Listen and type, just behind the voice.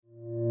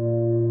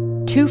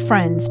Two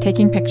friends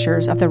taking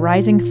pictures of the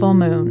rising full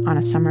moon on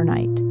a summer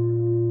night.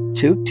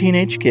 Two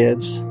teenage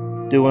kids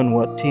doing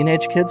what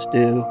teenage kids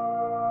do.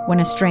 When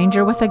a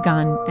stranger with a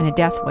gun and a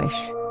death wish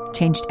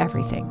changed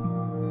everything.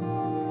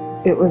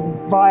 It was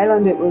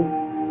violent, it was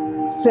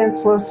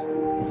senseless,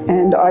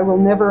 and I will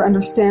never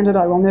understand it,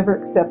 I will never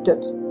accept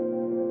it.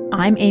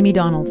 I'm Amy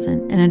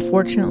Donaldson, and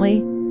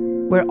unfortunately,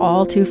 we're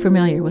all too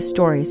familiar with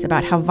stories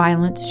about how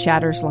violence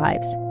shatters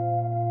lives.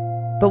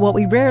 But what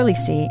we rarely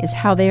see is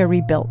how they are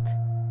rebuilt.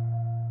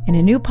 In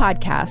a new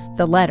podcast,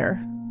 The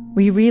Letter,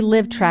 we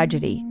relive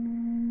tragedy,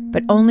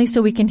 but only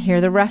so we can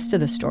hear the rest of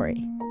the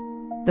story.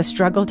 The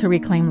struggle to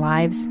reclaim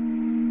lives,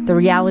 the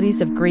realities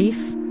of grief,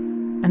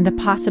 and the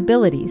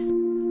possibilities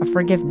of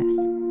forgiveness.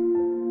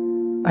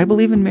 I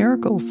believe in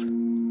miracles.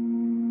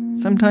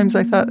 Sometimes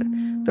I thought,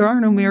 there are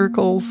no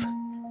miracles.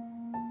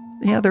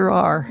 Yeah, there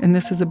are, and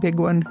this is a big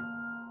one.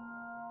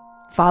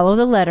 Follow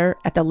The Letter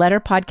at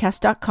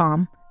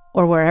theletterpodcast.com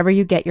or wherever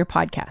you get your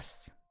podcasts.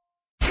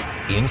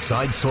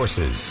 Inside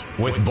Sources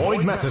with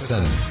Boyd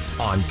Matheson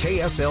on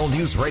KSL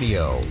News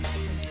Radio.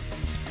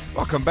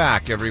 Welcome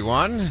back,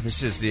 everyone.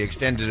 This is the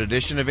extended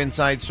edition of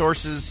Inside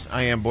Sources.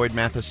 I am Boyd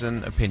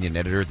Matheson, opinion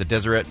editor at the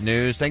Deseret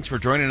News. Thanks for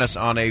joining us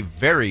on a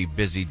very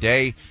busy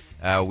day.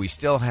 We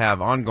still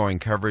have ongoing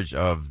coverage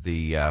of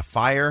the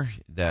fire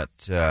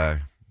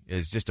that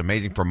is just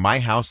amazing. From my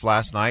house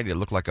last night, it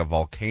looked like a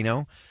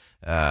volcano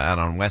out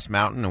on West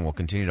Mountain, and we'll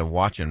continue to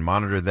watch and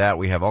monitor that.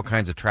 We have all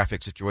kinds of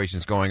traffic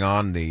situations going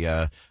on.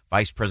 The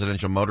vice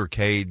presidential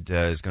motorcade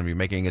is going to be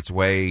making its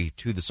way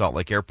to the Salt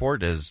Lake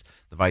Airport as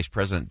the vice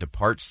president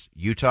departs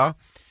Utah.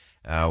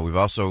 We've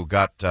also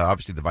got,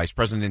 obviously, the vice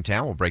president in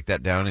town. We'll break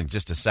that down in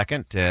just a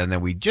second. And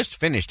then we just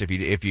finished,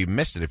 if you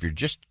missed it, if you're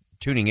just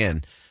tuning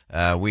in,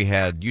 we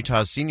had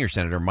Utah's senior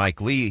senator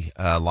Mike Lee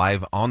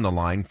live on the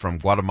line from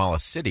Guatemala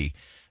City,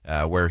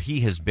 where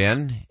he has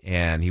been,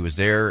 and he was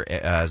there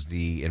as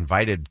the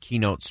invited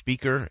keynote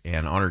speaker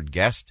and honored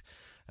guest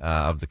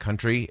of the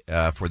country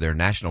for their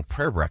national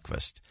prayer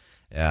breakfast.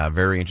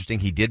 Very interesting.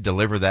 He did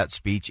deliver that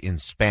speech in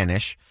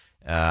Spanish.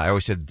 I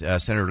always said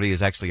Senator Lee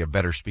is actually a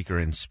better speaker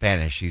in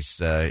Spanish.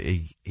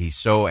 He's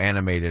so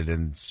animated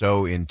and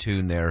so in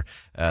tune there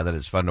that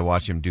it's fun to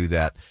watch him do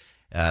that.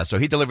 So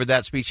he delivered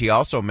that speech. He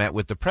also met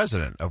with the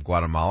president of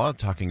Guatemala,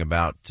 talking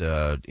about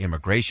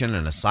immigration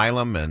and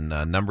asylum and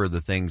a number of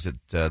the things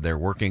that they're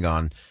working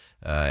on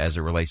as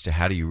it relates to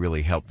how do you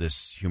really help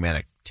this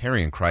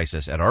humanitarian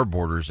crisis at our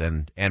borders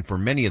and for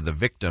many of the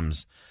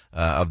victims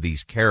of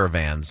these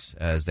caravans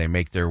as they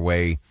make their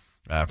way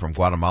from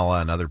Guatemala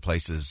and other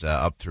places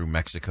up through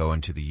Mexico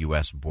and to the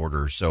U.S.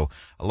 border. So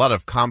a lot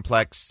of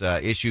complex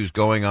issues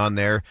going on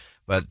there.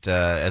 But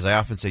as I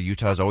often say,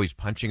 Utah is always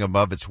punching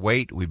above its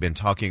weight. We've been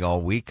talking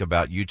all week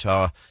about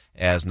Utah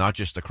as not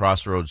just the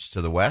crossroads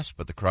to the west,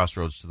 but the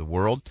crossroads to the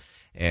world.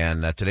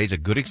 And today's a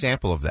good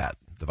example of that.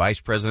 The vice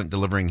president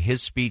delivering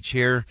his speech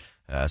here,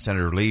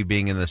 Senator Lee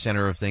being in the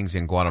center of things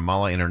in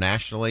Guatemala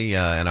internationally,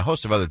 and a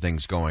host of other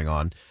things going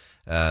on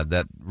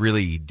that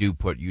really do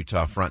put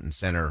Utah front and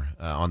center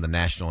on the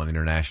national and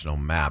international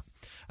map.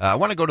 I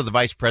want to go to the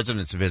vice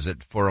president's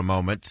visit for a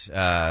moment.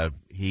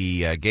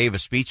 He gave a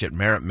speech at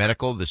Merit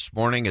Medical this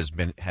morning,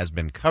 has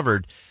been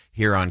covered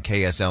here on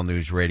KSL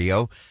News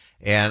Radio.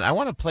 And I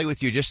want to play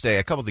with you just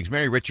a couple things.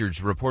 Mary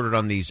Richards reported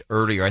on these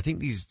earlier. I think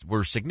these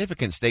were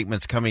significant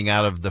statements coming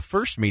out of the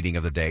first meeting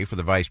of the day for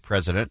the vice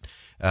president,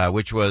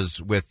 which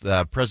was with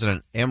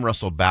President M.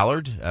 Russell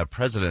Ballard,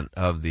 president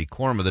of the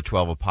Quorum of the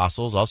 12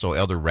 Apostles, also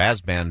Elder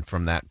Rasband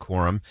from that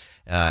quorum,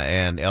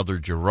 and Elder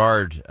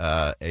Gerard,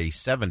 a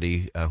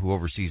 70, who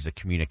oversees the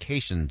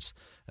communications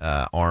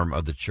arm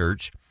of the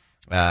church.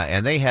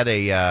 And they had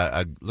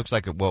looks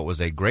like what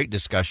was a great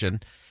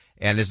discussion.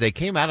 And as they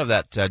came out of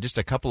that, just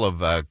a couple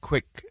of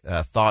quick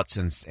thoughts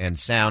and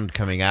sound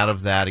coming out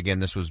of that.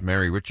 Again, this was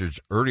Mary Richards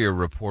earlier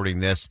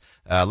reporting this.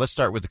 Let's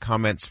start with the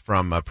comments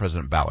from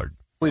President Ballard.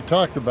 We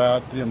talked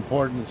about the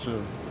importance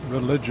of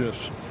religious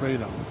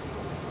freedom,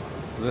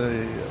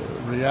 the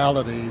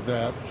reality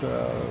that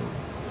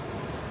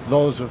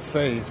those of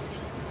faith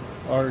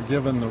are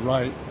given the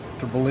right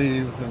to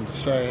believe and to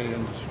say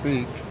and to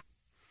speak.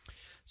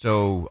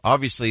 So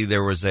obviously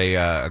there was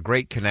a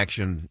great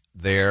connection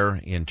there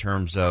in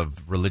terms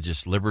of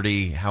religious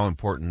liberty, how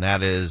important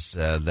that is,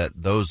 that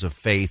those of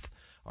faith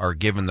are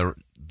given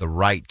the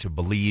right to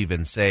believe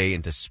and say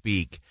and to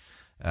speak.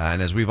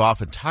 And as we've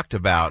often talked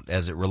about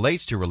as it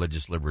relates to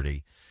religious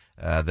liberty,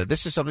 that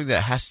this is something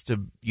that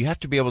you have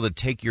to be able to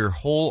take your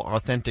whole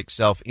authentic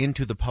self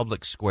into the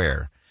public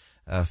square.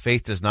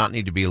 Faith does not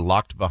need to be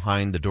locked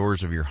behind the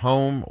doors of your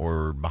home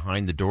or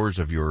behind the doors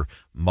of your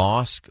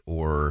mosque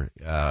or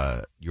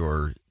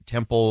your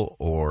temple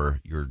or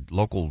your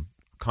local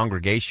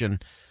congregation.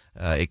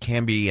 It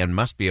can be and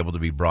must be able to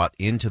be brought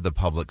into the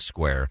public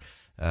square,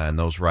 and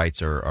those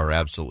rights are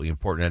absolutely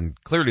important.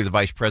 And clearly the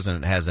vice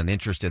president has an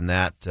interest in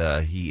that.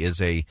 He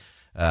is a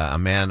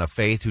man of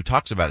faith who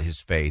talks about his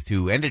faith,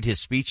 who ended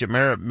his speech at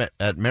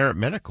Merit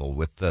Medical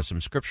with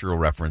some scriptural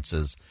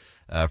references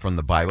from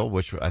the Bible,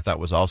 which I thought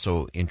was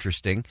also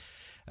interesting.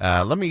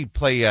 Let me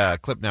play a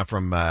clip now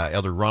from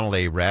Elder Ronald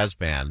A.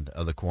 Rasband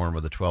of the Quorum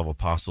of the 12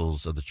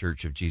 Apostles of the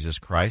Church of Jesus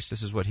Christ.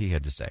 This is what he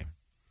had to say.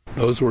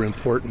 Those were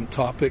important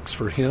topics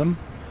for him,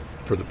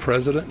 for the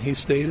president, he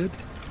stated,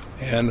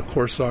 and of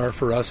course are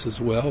for us as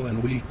well.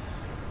 And we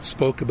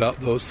spoke about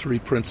those three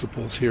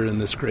principles here in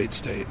this great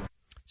state.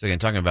 So again,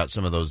 talking about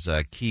some of those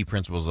key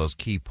principles, those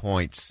key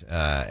points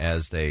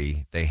as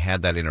they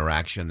had that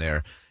interaction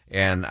there.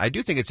 And I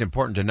do think it's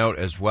important to note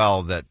as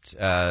well that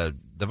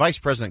the vice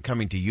president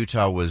coming to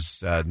Utah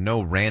was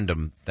no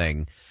random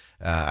thing.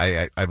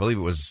 I believe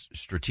it was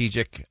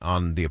strategic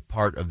on the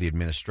part of the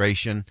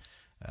administration.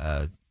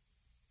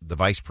 The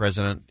vice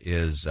president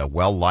is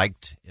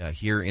well-liked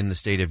here in the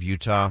state of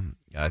Utah.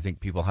 I think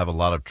people have a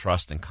lot of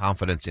trust and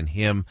confidence in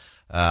him.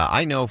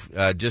 I know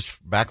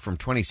just back from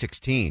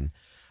 2016,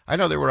 I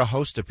know there were a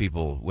host of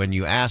people when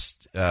you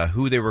asked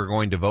who they were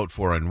going to vote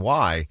for and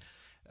why,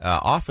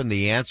 often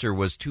the answer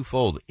was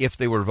twofold. If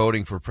they were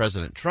voting for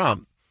President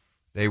Trump,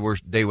 they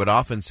would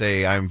often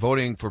say, I'm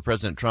voting for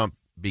President Trump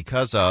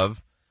because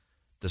of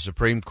the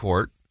Supreme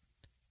Court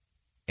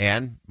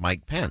and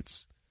Mike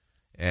Pence.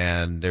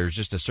 And there's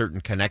just a certain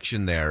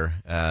connection there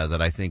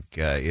that I think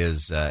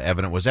is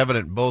evident, was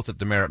evident both at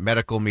the Merit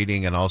Medical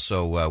meeting and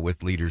also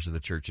with leaders of the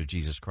Church of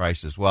Jesus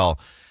Christ as well.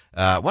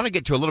 I want to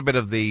get to a little bit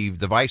of the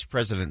vice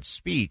president's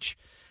speech,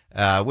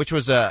 which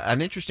was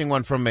an interesting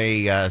one from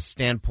a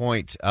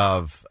standpoint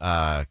of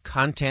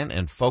content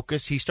and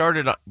focus. He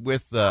started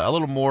with a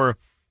little more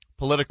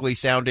politically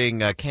sounding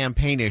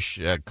campaignish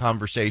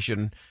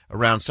conversation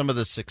around some of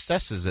the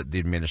successes that the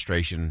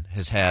administration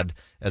has had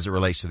as it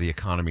relates to the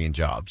economy and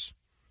jobs.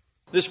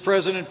 This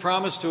president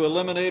promised to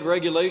eliminate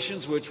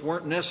regulations which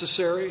weren't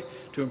necessary,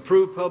 to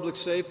improve public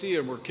safety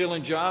and were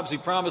killing jobs. He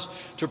promised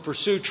to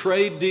pursue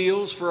trade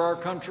deals for our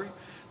country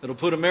that'll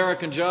put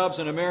American jobs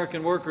and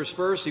American workers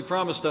first. He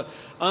promised to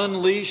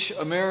unleash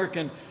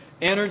American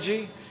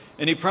energy,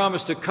 and he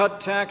promised to cut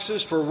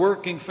taxes for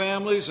working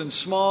families and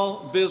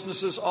small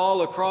businesses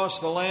all across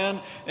the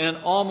land. And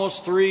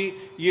almost 3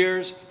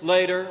 years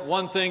later,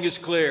 one thing is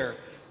clear.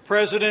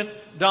 President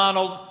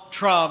Donald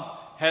Trump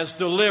has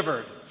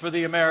delivered for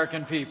the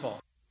American people.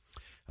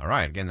 All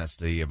right. Again, that's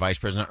the vice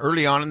president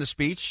early on in the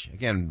speech.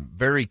 Again,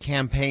 very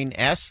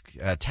campaign-esque,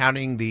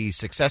 touting the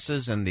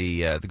successes and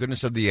the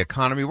goodness of the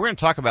economy. We're going to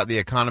talk about the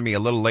economy a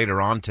little later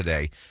on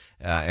today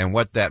and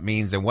what that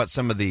means and what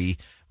some of the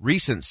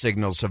recent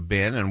signals have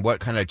been and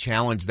what kind of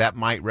challenge that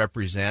might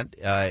represent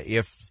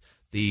if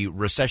the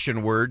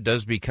recession word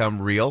does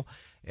become real.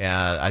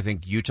 I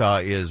think Utah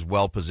is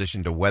well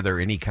positioned to weather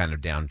any kind of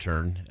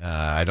downturn.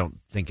 I don't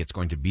think it's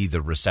going to be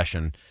the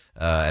recession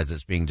as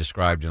it's being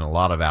described in a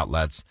lot of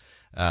outlets.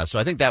 So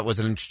I think that was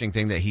an interesting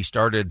thing that he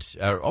started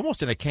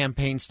almost in a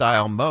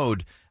campaign-style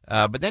mode,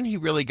 but then he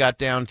really got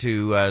down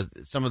to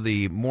some of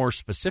the more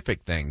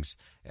specific things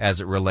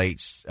as it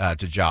relates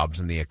to jobs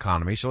and the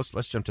economy. So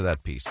let's jump to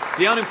that piece.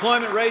 The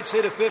unemployment rate's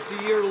hit a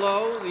 50-year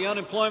low. The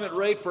unemployment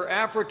rate for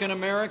African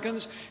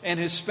Americans and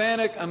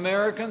Hispanic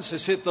Americans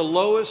has hit the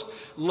lowest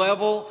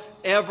level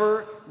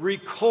ever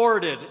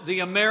recorded. The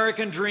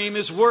American dream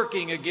is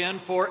working again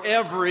for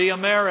every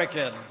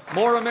American.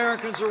 More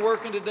Americans are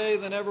working today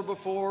than ever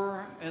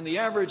before, and the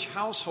average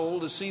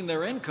household has seen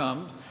their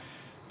income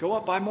go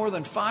up by more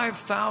than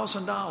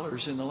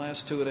 $5,000 in the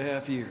last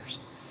 2.5 years.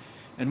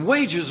 And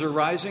wages are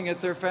rising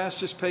at their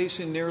fastest pace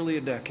in nearly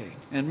a decade.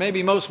 And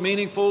maybe most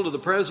meaningful to the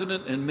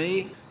president and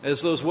me,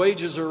 as those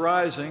wages are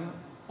rising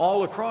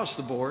all across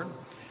the board,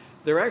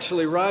 they're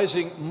actually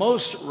rising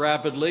most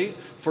rapidly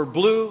for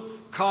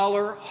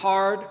blue-collar,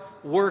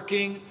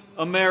 hard-working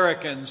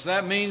Americans.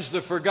 That means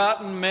the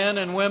forgotten men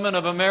and women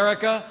of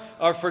America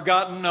are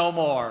forgotten no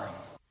more.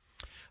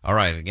 All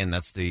right. Again,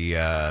 that's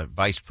the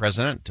vice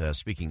president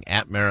speaking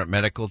at Merit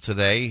Medical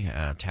today,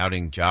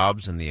 touting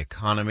jobs and the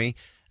economy.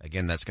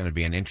 Again, that's going to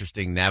be an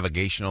interesting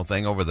navigational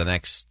thing over the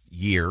next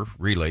year,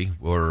 really.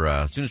 Or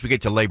as soon as we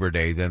get to Labor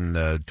Day, then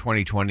the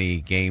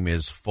 2020 game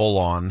is full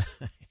on,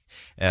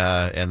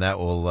 and that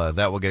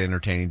will get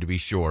entertaining to be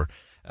sure.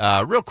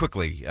 Real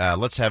quickly,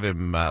 let's have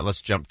him.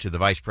 Let's jump to the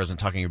vice president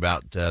talking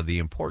about the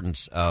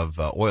importance of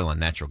oil and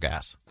natural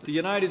gas. The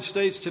United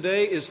States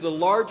today is the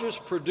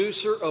largest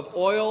producer of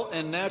oil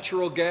and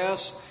natural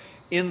gas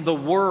in the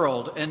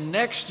world, and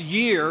next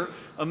year,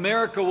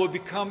 America will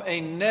become a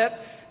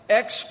net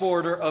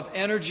exporter of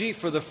energy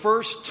for the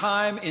first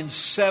time in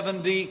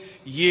 70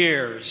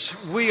 years.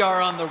 We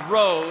are on the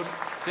road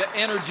to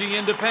energy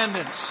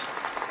independence.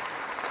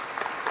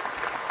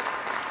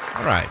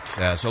 All right.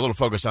 So a little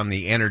focus on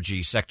the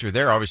energy sector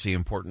there. Obviously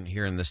important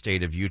here in the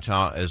state of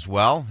Utah as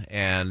well.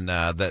 And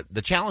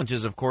the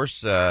challenges, of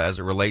course, as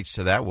it relates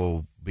to that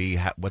will be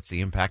what's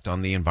the impact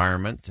on the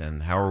environment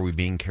and how are we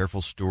being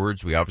careful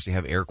stewards? We obviously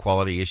have air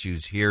quality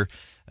issues here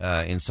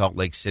in Salt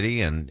Lake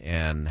City,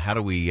 and how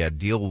do we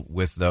deal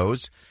with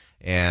those?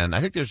 And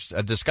I think there's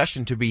a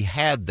discussion to be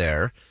had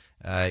there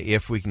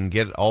if we can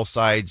get all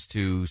sides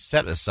to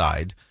set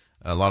aside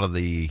a lot of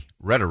the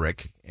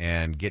rhetoric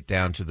and get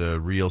down to the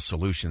real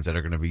solutions that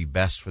are going to be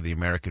best for the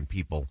American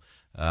people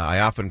I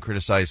often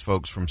criticize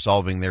folks from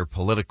solving their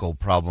political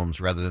problems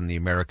rather than the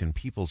American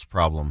people's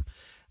problem,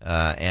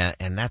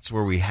 and that's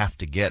where we have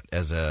to get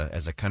as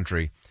a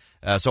country.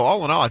 So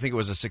all in all, I think it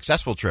was a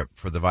successful trip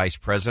for the vice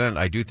president.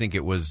 I do think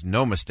it was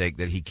no mistake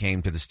that he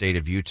came to the state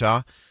of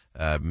Utah.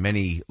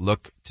 Many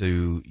look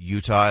to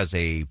Utah as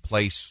a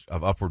place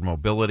of upward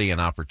mobility and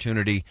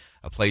opportunity,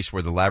 a place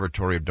where the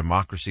laboratory of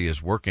democracy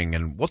is working.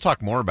 And we'll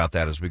talk more about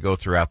that as we go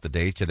throughout the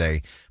day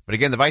today. But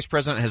again, the vice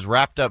president has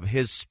wrapped up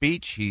his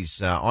speech.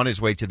 He's on his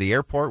way to the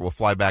airport. We'll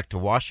fly back to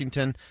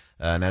Washington.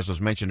 And as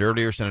was mentioned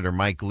earlier, Senator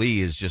Mike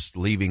Lee is just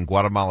leaving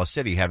Guatemala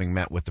City, having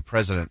met with the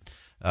president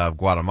of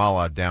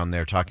Guatemala down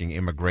there talking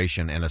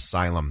immigration and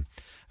asylum.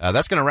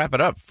 That's going to wrap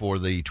it up for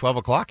the 12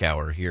 o'clock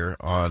hour here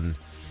on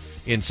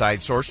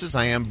Inside Sources.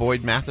 I am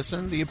Boyd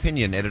Matheson, the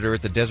opinion editor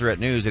at the Deseret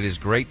News. It is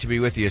great to be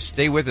with you.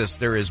 Stay with us.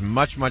 There is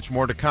much, much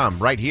more to come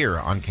right here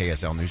on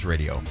KSL News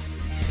Radio.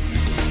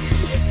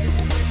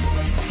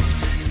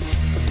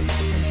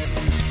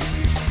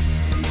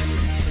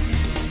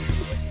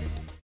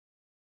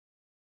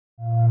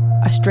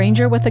 A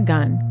stranger with a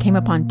gun came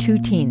upon two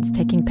teens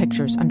taking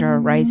pictures under a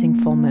rising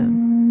full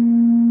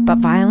moon. But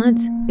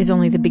violence is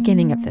only the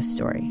beginning of this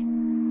story.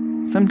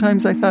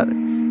 Sometimes I thought,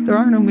 there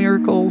are no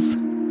miracles.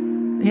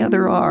 Yeah,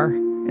 there are,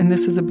 and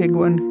this is a big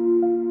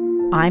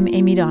one. I'm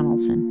Amy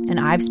Donaldson,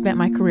 and I've spent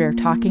my career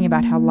talking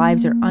about how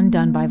lives are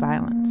undone by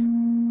violence.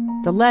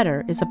 The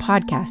Letter is a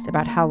podcast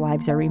about how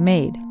lives are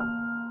remade.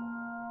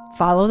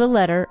 Follow The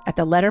Letter at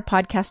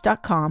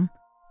theletterpodcast.com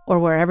or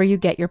wherever you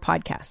get your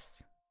podcasts.